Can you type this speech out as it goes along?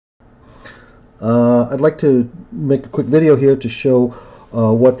I'd like to make a quick video here to show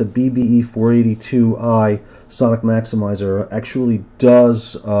what the BBE 482i sonic maximizer actually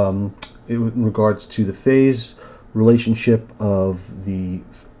does in regards to the phase relationship of the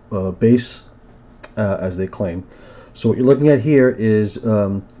bass as they claim. So what you're looking at here is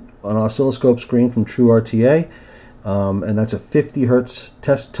an oscilloscope screen from True RTA, and that's a 50 Hertz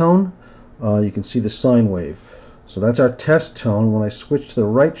test tone. You can see the sine wave. So that's our test tone. When I switch to the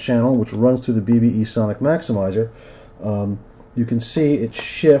right channel, which runs through the BBE sonic maximizer, you can see it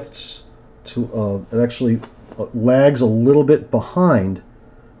shifts to, it actually lags a little bit behind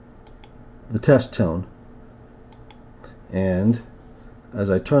the test tone. And as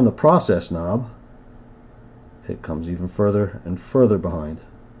I turn the process knob, it comes even further and further behind.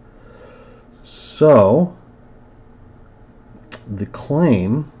 So the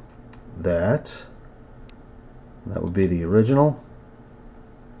claim that would be the original,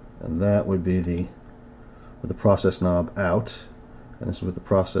 and that would be the with the process knob out, and this is with the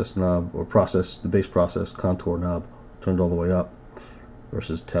process knob or the bass process contour knob turned all the way up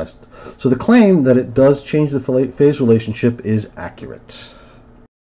versus test. So the claim that it does change the phase relationship is accurate.